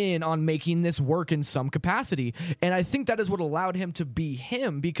all in on making this work in some capacity, and I think that is what allowed him to be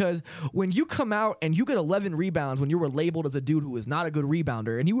him. Because when you come out and you get 11 rebounds when you were labeled as a dude who was not a good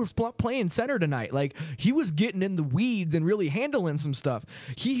rebounder, and he was playing center tonight, like he was getting in the weeds and really handling some stuff.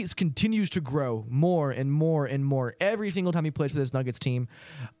 He continues to grow more and more and more every single time he plays for this Nuggets team.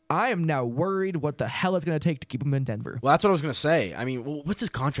 I am now worried what the hell it's going to take to keep him in Denver. Well, that's what I was going to say. I mean, what's his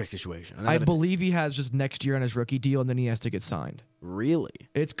contract situation? I believe he has just next year on his rookie deal, and then he has to get signed. Really?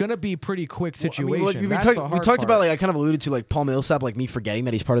 It's going to be a pretty quick situation. Well, we talked about, like, I kind of alluded to, like, Paul Millsap, like, me forgetting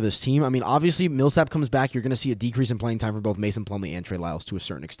that he's part of this team. I mean, obviously, Millsap comes back, you're going to see a decrease in playing time for both Mason Plumlee and Trey Lyles to a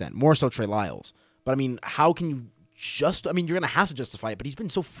certain extent. More so Trey Lyles. But, I mean, how can you you're going to have to justify it, but he's been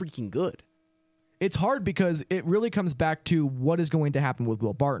so freaking good. It's hard because it really comes back to what is going to happen with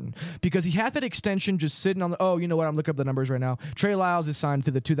Will Barton. Because he has that extension just sitting on the... you know what? I'm looking up the numbers right now. Trey Lyles is signed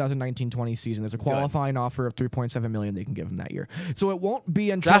through the 2019-20 season. There's a qualifying offer of $3.7 million they can give him that year. So it won't be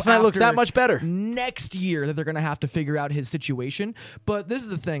until draft night looks that much better next year that they're going to have to figure out his situation. But this is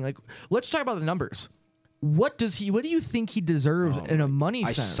the thing. Like, let's talk about the numbers. What do you think he deserves in a money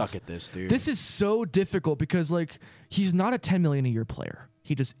sense? I suck at this, dude. This is so difficult because, like, he's not a $10 million a year player.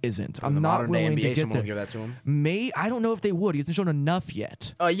 He just isn't. I'm not willing to get someone there. Will give that to him. I don't know if they would. He hasn't shown enough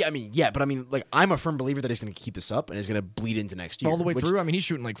yet. But like, I'm a firm believer that he's going to keep this up and is going to bleed into next year. All the way through? I mean, he's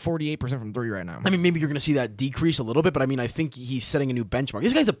shooting like 48% from three right now. I mean, maybe you're going to see that decrease a little bit, but I mean, I think he's setting a new benchmark.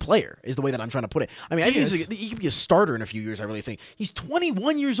 This guy's a player, is the way that I'm trying to put it. I mean, he could be a starter in a few years, I really think. He's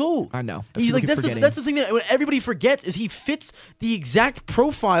 21 years old. I know. That's the thing that everybody forgets is he fits the exact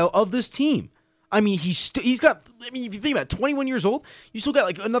profile of this team. I mean, he's got, if you think about it, 21 years old, you still got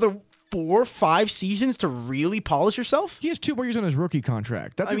like another 4 or 5 seasons to really polish yourself. He has 2 more years on his rookie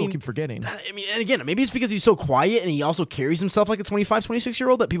contract. That's what people keep forgetting. I mean, and again, maybe it's because he's so quiet and he also carries himself like a 25,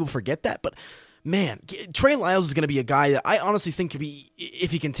 26-year-old that people forget that. But man, Trey Lyles is going to be a guy that I honestly think could be,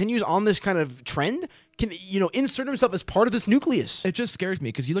 if he continues on this kind of trend, can insert himself as part of this nucleus. It just scares me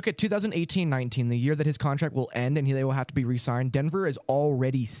because you look at 2018-19, the year that his contract will end and they will have to be re-signed. Denver is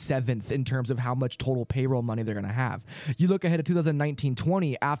already 7th in terms of how much total payroll money they're going to have. You look ahead to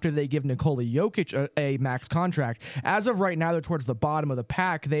 2019-20 after they give Nikola Jokic a max contract. As of right now, they're towards the bottom of the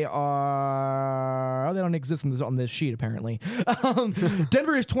pack. They don't exist on this sheet apparently.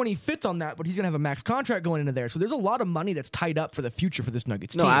 Denver is 25th on that, but he's going to have a max contract going into there. So there's a lot of money that's tied up for the future for this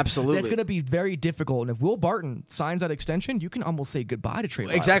Nuggets team. No, absolutely. That's going to be very difficult. And if Will Barton signs that extension, you can almost say goodbye to Trey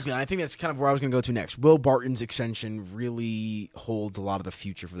Lyles. Exactly. And I think that's kind of where I was going to go to next. Will Barton's extension really holds a lot of the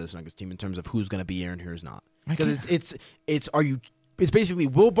future for this Nuggets team in terms of who's going to be here and who's not. Because it's basically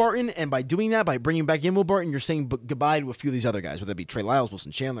Will Barton, and by doing that, by bringing back in Will Barton, you're saying goodbye to a few of these other guys, whether it be Trey Lyles,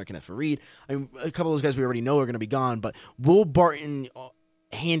 Wilson Chandler, Kenneth Faried. I mean, a couple of those guys we already know are going to be gone, but Will Barton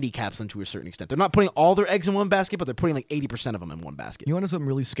handicaps them to a certain extent. They're not putting all their eggs in one basket, but they're putting like 80% of them in one basket. You want to know something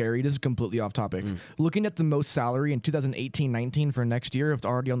really scary? This is completely off topic. Looking at the most salary in 2018-19 for next year, it's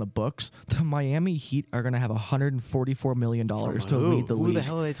already on the books. The Miami Heat are going to have $144 million to lead the league. Who the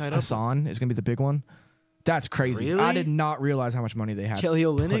hell are they tied up? Hassan is going to be the big one. That's crazy. Really? I did not realize how much money they had Kelly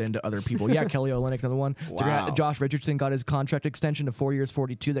Olynyk? put into other people. Yeah, Kelly Olynyk's another one. Wow. Josh Richardson got his contract extension to 4 years,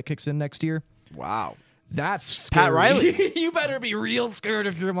 42 that kicks in next year. Wow. That's scary. Pat Riley. You better be real scared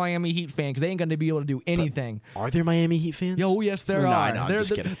if you're a Miami Heat fan because they ain't going to be able to do anything. But are there Miami Heat fans? Oh, yes, there are. No, I'm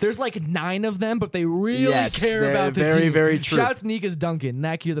just kidding. There's like 9 of them, but they really care about the very, team. very true. Shouts Nikas Duncan.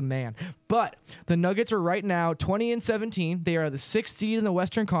 Nak, you're the man. But the Nuggets are right now 20-17. They are the 6th seed in the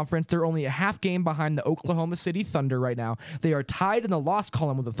Western Conference. They're only a half game behind the Oklahoma City Thunder right now. They are tied in the loss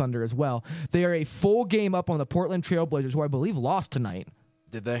column with the Thunder as well. They are a full game up on the Portland Trail Blazers, who I believe lost tonight.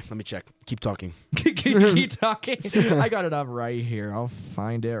 Did they? Let me check. Keep talking. Keep talking. I got it up right here. I'll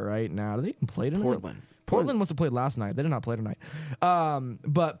find it right now. Did they even play tonight? Portland must have played last night. They did not play tonight.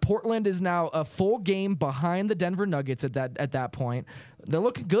 But Portland is now a full game behind the Denver Nuggets at that point. They're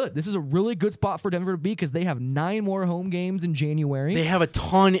looking good. This is a really good spot for Denver to be because they have 9 more home games in January. They have a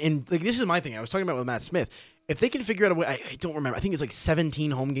ton in. Like, this is my thing. I was talking about with Matt Smith. If they can figure out a way, I don't remember. I think it's like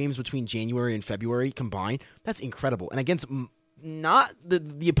 17 home games between January and February combined. That's incredible. And against not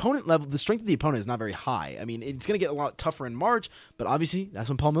the opponent level, the strength of the opponent is not very high. I mean, it's going to get a lot tougher in March, but obviously that's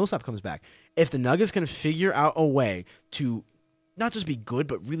when Paul Millsap comes back. If the Nuggets can figure out a way to not just be good,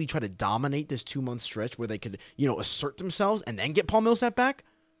 but really try to dominate this 2-month stretch where they could, assert themselves and then get Paul Millsap back,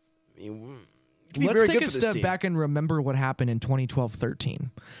 let's take a step back and remember what happened in 2012-13.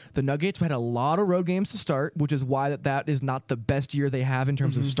 The Nuggets had a lot of road games to start, which is why that is not the best year they have in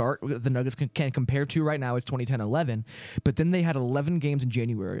terms of start. The Nuggets can compare to right now. It's 2010-11. But then they had 11 games in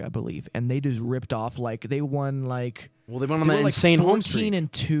January, I believe, and they just ripped off. Like, they won, like... Well, they went on They that were like insane home streak.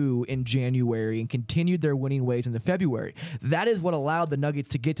 14-2 in January and continued their winning ways into February. That is what allowed the Nuggets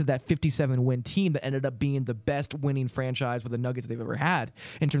to get to that 57-win team that ended up being the best winning franchise for the Nuggets they've ever had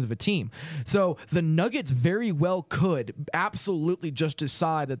in terms of a team. So the Nuggets very well could absolutely just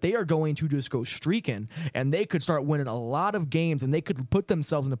decide that they are going to just go streaking, and they could start winning a lot of games, and they could put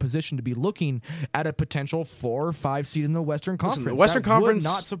themselves in a position to be looking at a potential 4 or 5 seed in the Western Conference. The Western Conference would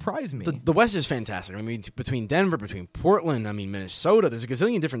not surprise me. The West is fantastic. I mean, between Denver, between Portland, I mean, Minnesota, there's a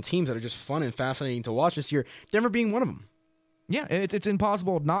gazillion different teams that are just fun and fascinating to watch this year. Denver being one of them. Yeah, it's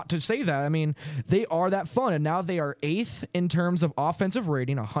impossible not to say that. I mean, they are that fun, and now they are 8th in terms of offensive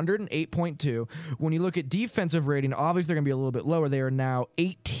rating, 108.2. When you look at defensive rating, obviously they're going to be a little bit lower. They are now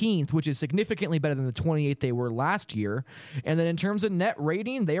 18th, which is significantly better than the 28th they were last year. And then in terms of net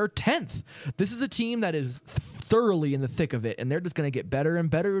rating, they are 10th. This is a team that is thoroughly in the thick of it, and they're just going to get better and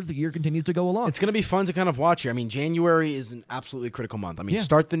better as the year continues to go along. It's going to be fun to kind of watch here. I mean, January is an absolutely critical month. I mean, Yeah.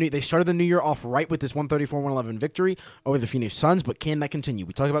 they started the new year off right with this 134-111 victory over the Phoenix Suns, but can that continue?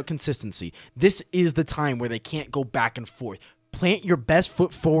 We talk about consistency. This is the time where they can't go back and forth. Plant your best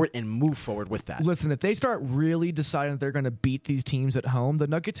foot forward and move forward with that. Listen, if they start really deciding that they're going to beat these teams at home, the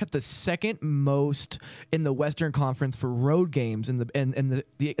Nuggets have the second most in the Western Conference for road games in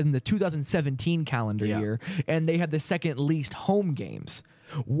the 2017 calendar year, and they had the second least home games.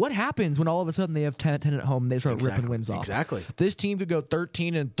 What happens when all of a sudden they have 10 at home and they start ripping wins off? Exactly. This team could go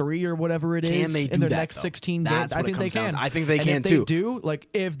 13-3 or whatever it is Can they do in their that, next though? 16 That's games. I what it think they comes down can. to. I think they and can, if too. They do, like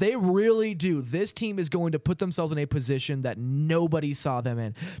if they really do, this team is going to put themselves in a position that nobody saw them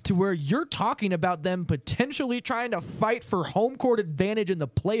in, to where you're talking about them potentially trying to fight for home court advantage in the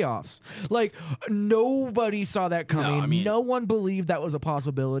playoffs. Like nobody saw that coming. No one believed that was a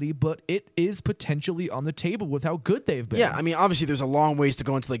possibility, but it is potentially on the table with how good they've been. Yeah, I mean, obviously there's a long ways to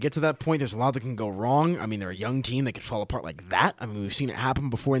go until they get to that point. There's a lot that can go wrong. I mean, they're a young team that could fall apart like that. I mean, we've seen it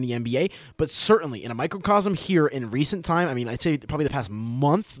happen before in the NBA, but certainly in a microcosm here in recent time, I mean, I'd say probably the past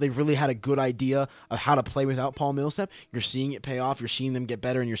month, they've really had a good idea of how to play without Paul Millsap. You're seeing it pay off. You're seeing them get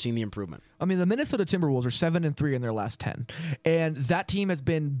better, and you're seeing the improvement. I mean, the Minnesota Timberwolves are 7-3 in their last 10, and that team has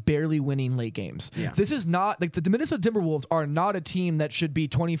been barely winning late games. Yeah. This is not like the Minnesota Timberwolves are not a team that should be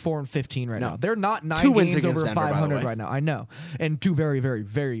 24-15 right now. They're not 9 2 wins games against over Denver, by the 500 way. right now. I know, and 2 very, very,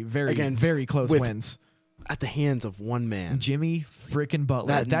 very, very, very close wins. At the hands of one man. Jimmy freaking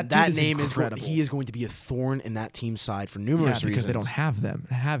Butler. That dude name is incredible. he is going to be a thorn in that team's side for numerous because reasons. they don't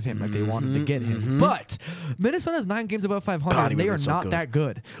have him like they wanted to get him. But Minnesota's 9 games above 500. God, And they are so not good. that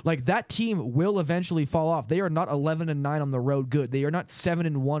good. Like that team will eventually fall off. They are not 11-9 on the road good. They are not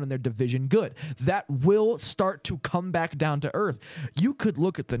 7-1 in their division good. That will start to come back down to earth. You could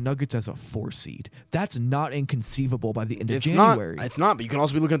look at the Nuggets as a 4 seed. That's not inconceivable by the end of January. It's not, but you can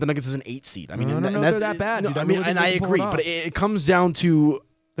also be looking at the Nuggets as an 8 seed. I mean, I don't know if they're that bad, dude. I mean, and I agree, but it comes down to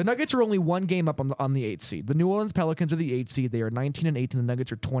the Nuggets are only 1 game up on the 8th seed. The New Orleans Pelicans are the 8th seed. They are 19-8, and the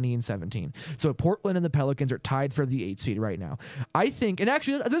Nuggets are 20-17. So Portland and the Pelicans are tied for the 8th seed right now. I think, and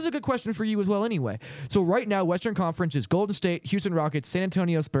actually, this is a good question for you as well anyway. So right now, Western Conference is Golden State, Houston Rockets, San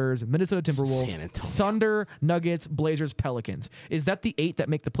Antonio Spurs, Minnesota Timberwolves, Thunder, Nuggets, Blazers, Pelicans. Is that the 8 that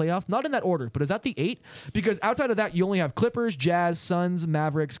make the playoffs? Not in that order, but is that the 8? Because outside of that, you only have Clippers, Jazz, Suns,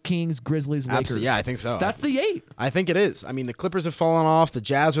 Mavericks, Kings, Grizzlies, Lakers. Absolutely. Yeah, I think so. That's the 8. I think it is. I mean, the Clippers have fallen off. The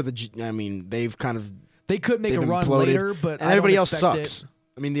Jazz are they've kind of... They could make a run imploded, later, but and everybody else expect sucks.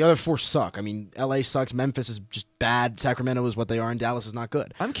 I mean, the other 4 suck. I mean, LA sucks. Memphis is just bad. Sacramento is what they are, and Dallas is not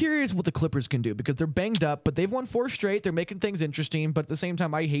good. I'm curious what the Clippers can do because they're banged up, but they've won 4 straight. They're making things interesting, but at the same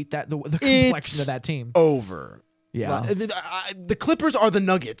time, I hate that the complexion of that team. Over. Yeah. The Clippers are the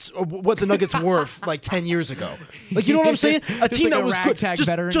Nuggets, or what the Nuggets were like 10 years ago. Like, you know what I'm saying? A team like that a was good. ragtag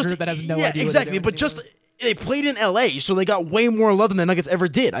veteran group that has no idea what they're exactly. doing But just they played in LA, so they got way more love than the Nuggets ever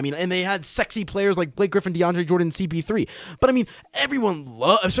did. I mean, and they had sexy players like Blake Griffin, DeAndre Jordan, and CP3. But I mean, everyone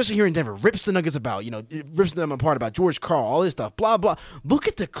especially here in Denver, rips the Nuggets about, rips them apart about George Karl, all this stuff, blah, blah. Look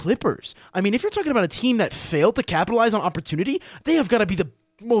at the Clippers. I mean, if you're talking about a team that failed to capitalize on opportunity, they have got to be the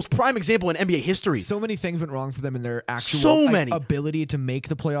most prime example in NBA history. So many things went wrong for them in their actual ability to make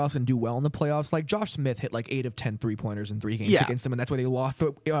the playoffs and do well in the playoffs. Like Josh Smith hit like 8 of 10 3-pointers in 3 games against them, and that's why they lost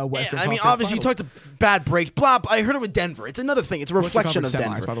the Western I mean, Conference obviously, Finals. you talked to bad breaks, blah, blah. I heard it with Denver. It's another thing. It's a reflection of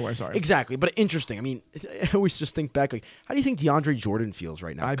Denver. By the way, sorry. Exactly, but interesting. I mean, I always just think back, like, how do you think DeAndre Jordan feels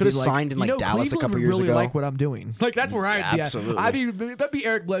right now? I'd Could have be signed in like Dallas Cleveland a couple would years really ago. like what I'm doing. Like that's where I'd be. Absolutely. That'd be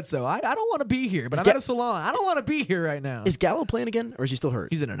Eric Bledsoe. I don't want to be here, but I'm at a salon. I don't want to be here right now. Is Gallo playing again, or is he still hurt?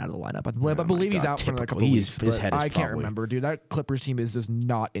 He's in and out of the lineup. I believe he's out for another couple weeks. His head is I can't remember, dude. That Clippers team is just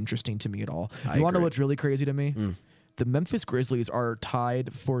not interesting to me at all. I You want to know agree. what's really crazy to me? The Memphis Grizzlies are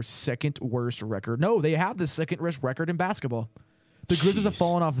tied for second worst record. No, they have the second worst record in basketball. The Grizzlies have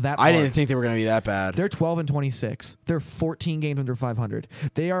fallen off that. I didn't think they were going to be that bad. They're 12-26. They're 14 games under 500.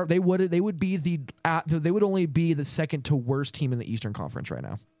 They would only be the second to worst team in the Eastern Conference right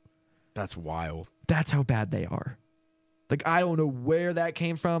now. That's wild. That's how bad they are. Like, I don't know where that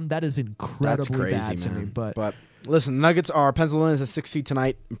came from. That is incredibly bad to me. But listen, the Nuggets are penciled in as a 6 seed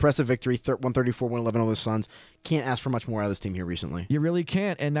tonight. Impressive victory, 134-111 over the Suns. Can't ask for much more out of this team here recently. You really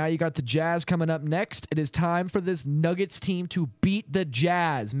can't. And now you got the Jazz coming up next. It is time for this Nuggets team to beat the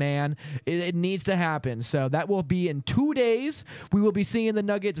Jazz, man. It needs to happen. So that will be in 2 days. We will be seeing the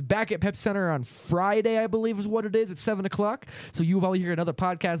Nuggets back at Pep Center on Friday, I believe is what it is, at 7 o'clock. So you will probably hear another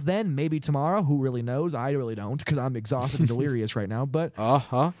podcast then, maybe tomorrow. Who really knows? I really don't, because I'm exhausted and delirious right now. But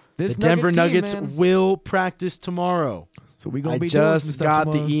the Denver Nuggets will practice tomorrow. So we gonna be just got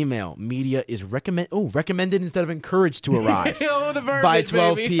tomorrow. the email. Media is recommended instead of encouraged to arrive the verbiage, by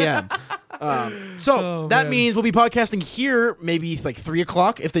 12 baby. p.m. That means we'll be podcasting here maybe like 3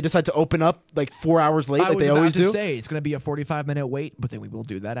 o'clock if they decide to open up like 4 hours late like they always do. I was about to say it's going to be a 45-minute wait, but then we will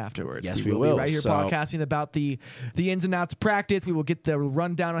do that afterwards. Yes, we will. Be right here podcasting about the ins and outs of practice. We will get the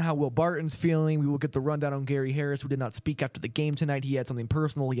rundown on how Will Barton's feeling. We will get the rundown on Gary Harris, who did not speak after the game tonight. He had something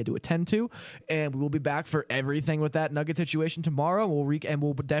personal he had to attend to, and we will be back for everything with that Nugget situation tomorrow.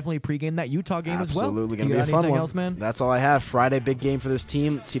 We'll definitely pregame that Utah game as well. Absolutely going to be a fun one. Else, man? That's all I have. Friday, big game for this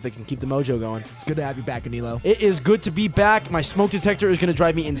team. Let's see if they can keep the mojo going. It's good to have you back, Aniello. It is good to be back. My smoke detector is going to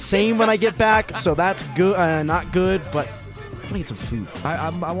drive me insane when I get back, so that's good. Not good, but I'm going to get some food. I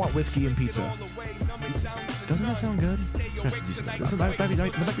want whiskey and pizza. Doesn't that sound good? I have to do something. There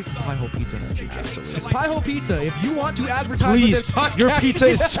might be some Pie Hole Pizza in there. Absolutely. Pie Hole Pizza, if you want to advertise Please, with this podcast. your pizza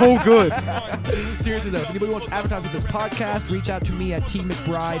is so good. Seriously, though, if anybody wants to advertise with this podcast, reach out to me at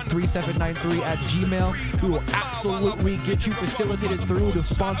tmcbride3793@gmail. We will absolutely get you facilitated through to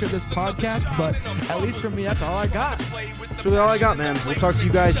sponsor this podcast, but at least for me, that's all I got. That's really all I got, man. We'll talk to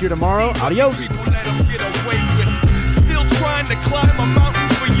you guys here tomorrow. Adios. Still trying to climb a mountain.